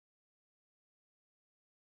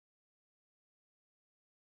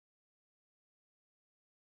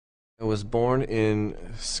I was born in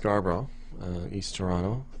Scarborough, East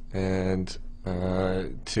Toronto, and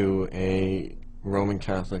to a Roman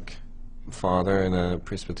Catholic father and a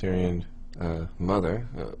Presbyterian mother.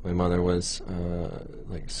 My mother was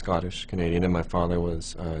like Scottish Canadian, and my father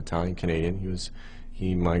was Italian Canadian.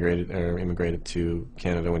 He migrated or immigrated to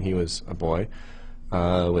Canada when he was a boy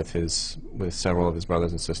with several of his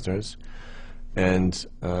brothers and sisters, and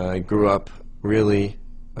I grew up really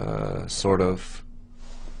sort of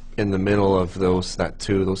in the middle of those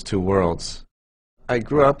two worlds. I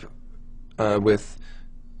grew up with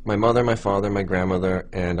my mother, my father, my grandmother,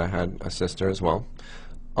 and I had a sister as well.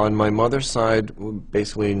 On my mother's side,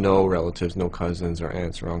 basically no relatives, no cousins or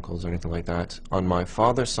aunts or uncles or anything like that. On my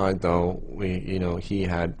father's side, though, he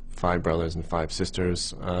had 5 brothers and 5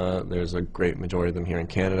 sisters. There's a great majority of them here in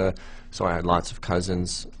Canada, so I had lots of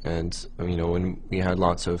cousins, and when we had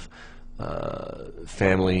lots of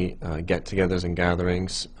family get-togethers and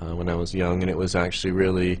gatherings when I was young, and it was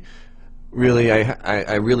actually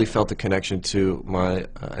I really felt a connection to my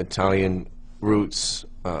Italian roots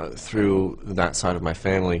through that side of my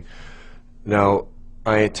family. Now,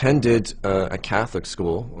 I attended a Catholic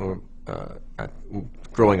school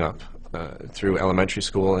growing up through elementary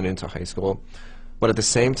school and into high school. But at the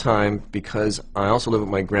same time, because I also lived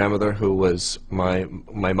with my grandmother, who was my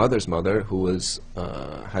mother's mother, who was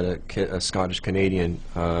had a Scottish Canadian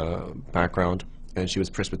background, and she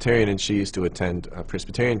was Presbyterian, and she used to attend a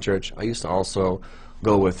Presbyterian church. I used to also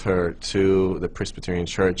go with her to the Presbyterian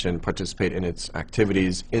church and participate in its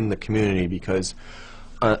activities in the community, because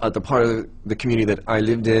at the part of the community that I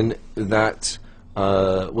lived in, that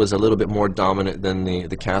was a little bit more dominant than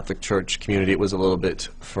the Catholic church community. It was a little bit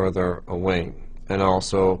further away. And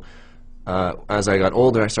also, as I got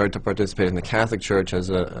older, I started to participate in the Catholic Church as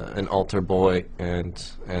an altar boy and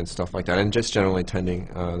stuff like that, and just generally attending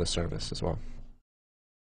the service as well.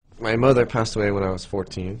 My mother passed away when I was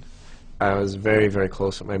 14. I was very, very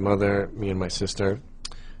close with my mother, me and my sister.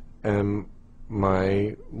 We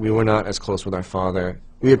were not as close with our father.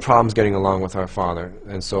 We had problems getting along with our father,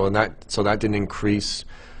 and so that didn't increase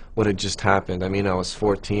what had just happened. I mean, I was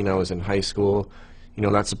 14. I was in high school.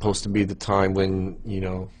 That's supposed to be the time when,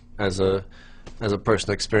 as a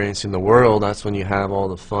person experiencing the world, that's when you have all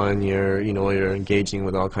the fun. You're engaging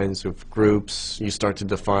with all kinds of groups. You start to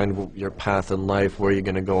define your path in life, where you're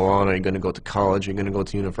going to go on. Are you going to go to college? Are you going to go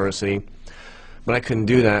to university? But I couldn't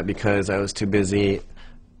do that because I was too busy,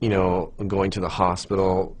 going to the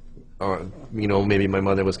hospital, or maybe my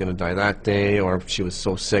mother was going to die that day, or she was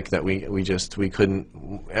so sick that we couldn't.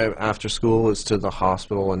 After school was to the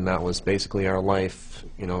hospital, and that was basically our life,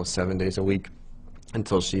 7 days a week,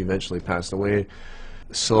 until she eventually passed away.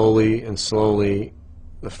 Slowly and slowly,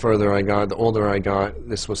 the further I got, the older I got,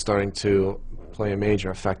 this was starting to play a major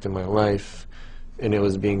effect in my life, and it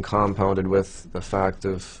was being compounded with the fact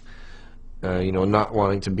of not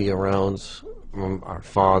wanting to be around our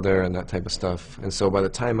father and that type of stuff. And so by the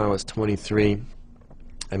time I was 23,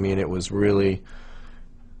 I mean, I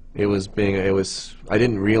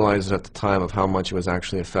didn't realize at the time of how much it was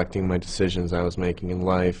actually affecting my decisions I was making in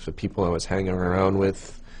life, the people I was hanging around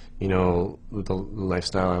with, the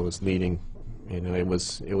lifestyle I was leading. It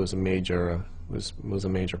was a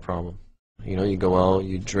major problem. You go out,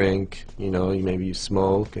 you drink, maybe you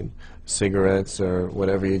smoke and cigarettes or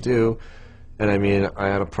whatever you do, and I mean, I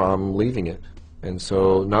had a problem leaving it. And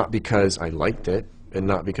so, not because I liked it, and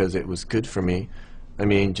not because it was good for me, I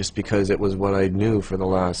mean, just because it was what I knew for the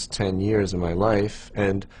last 10 years of my life,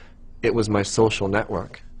 and it was my social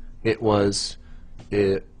network. It was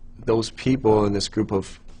those people in this group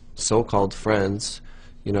of so-called friends,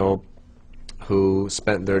 who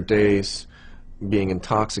spent their days being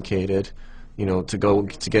intoxicated,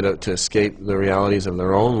 to escape the realities of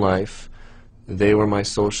their own life. They were my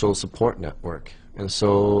social support network. And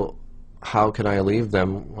so, how could I leave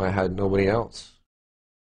them when I had nobody else?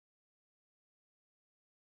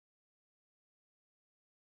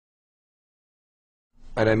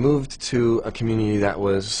 And I moved to a community that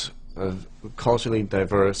was culturally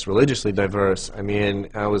diverse, religiously diverse. I mean,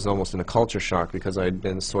 I was almost in a culture shock because I'd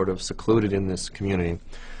been sort of secluded in this community.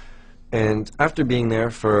 And after being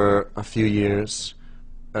there for a few years,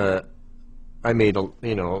 I made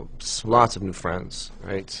lots of new friends,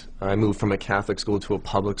 right? I moved from a Catholic school to a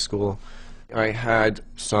public school. I had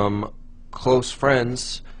some close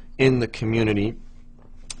friends in the community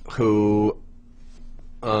who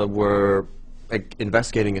were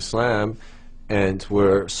investigating Islam and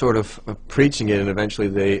were sort of preaching it, and eventually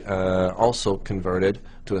they also converted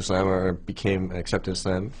to Islam or accepted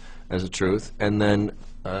Islam as a truth. And then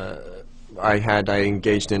I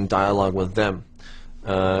engaged in dialogue with them.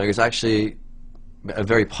 It was actually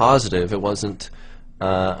very positive. It wasn't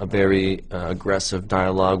a very aggressive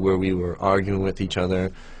dialogue where we were arguing with each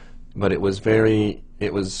other, but it was very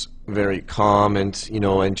calm, and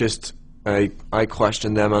and just I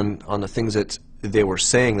questioned them on the things that they were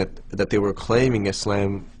saying, that they were claiming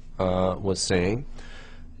Islam was saying,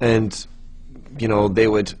 and they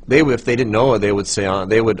would if they didn't know, they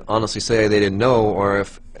would honestly say they didn't know, or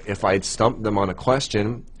if I'd stumped them on a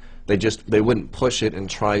question, they wouldn't push it and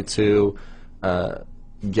try to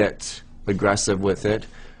get aggressive with it,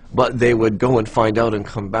 but they would go and find out and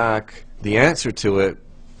come back the answer to it,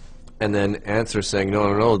 and then answer saying,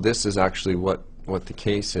 no, this is actually what the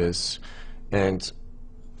case is. And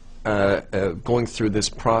going through this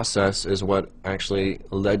process is what actually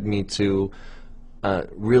led me to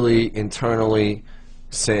really internally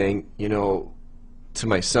saying, to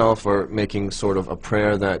myself, or making sort of a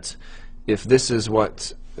prayer that if this is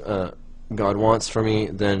what God wants for me,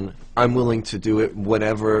 then I'm willing to do it,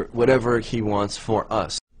 whatever He wants for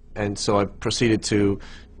us. And so I proceeded to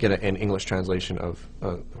get an English translation of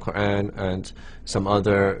the Quran and some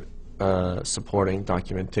other supporting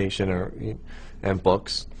documentation and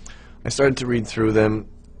books. I started to read through them,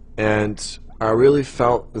 and I really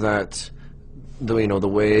felt that the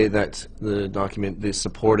way that the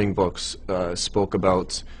supporting books spoke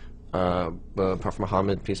about Prophet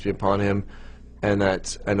Muhammad, peace be upon him, and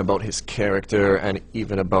about his character, and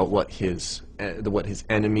even about what his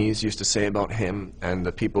enemies used to say about him, and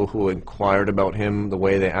the people who inquired about him, the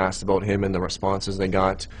way they asked about him, and the responses they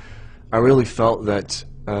got, I really felt that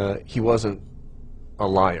he wasn't a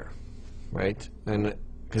liar, right? And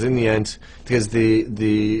because in the end, because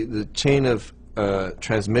the chain of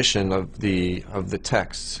transmission of the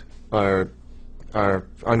texts are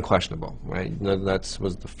unquestionable, right? That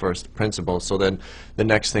was the first principle. So then the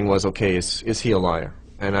next thing was, okay, is he a liar?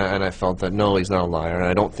 And I felt that no, he's not a liar, and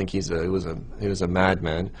I don't think he was a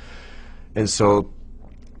madman. And so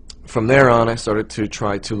from there on, I started to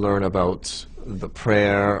try to learn about the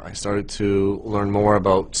prayer. I started to learn more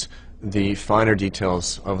about the finer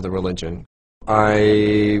details of the religion.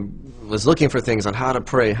 I was looking for things on how to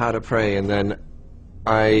pray, and then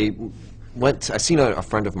I seen a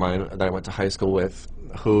friend of mine that I went to high school with,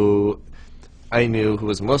 who I knew who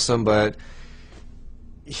was Muslim, but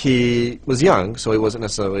he was young, so he wasn't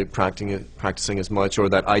necessarily practicing as much, or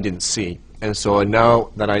that I didn't see. And so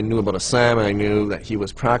now that I knew about Islam, and I knew that he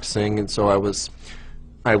was practicing, and so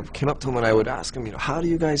I came up to him and I would ask him, how do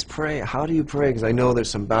you guys pray? How do you pray? Because I know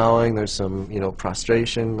there's some bowing, there's some,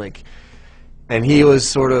 prostration, and he was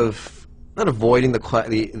sort of not avoiding the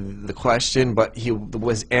question, but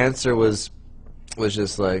his answer was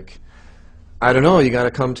just like, I don't know, you got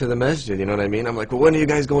to come to the masjid, you know what I mean? I'm like, well, when are you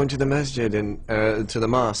guys going to the masjid and to the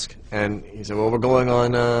mosque? And he said, well, we're going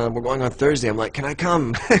on Thursday. I'm like, can I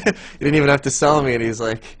come? He didn't even have to sell me, and he's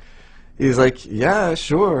like, yeah,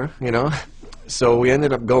 sure, So we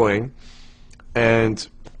ended up going, and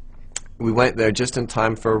we went there just in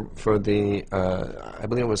time for the I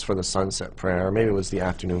believe it was for the sunset prayer, or maybe it was the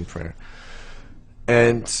afternoon prayer.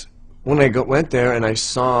 And when I went there and I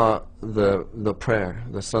saw the prayer,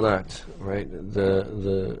 the salat, right,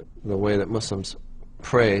 the way that Muslims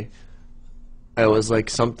pray, it was like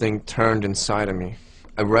something turned inside of me.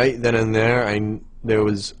 Right then and there, there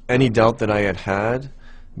was any doubt that I had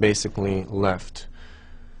basically left.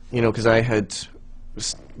 Because I had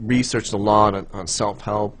researched a lot on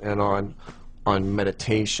self-help and on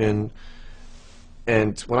meditation,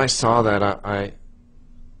 and when I saw that,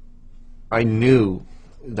 I knew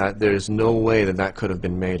that there's no way that could have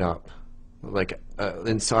been made up.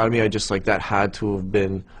 Inside of me, I just that had to have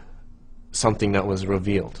been something that was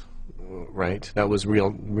revealed, right? That was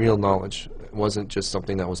real knowledge. It wasn't just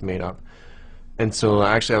something that was made up. And so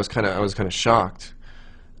actually, I was kind of shocked.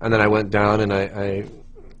 And then I went down and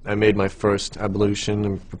I made my first ablution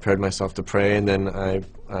and prepared myself to pray, and then I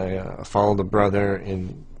followed a brother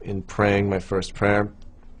in praying my first prayer,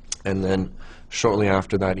 and then shortly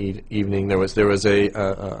after that evening there was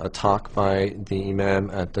a talk by the imam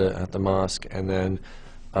at the mosque, and then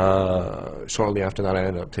shortly after that I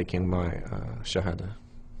ended up taking my shahada.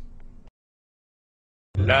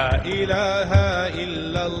 La ilaha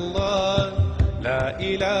illallah, la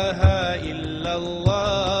ilaha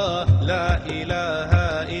illallah, la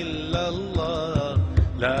ilaha illallah,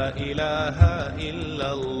 la ilaha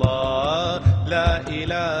illallah, la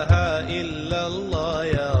ilaha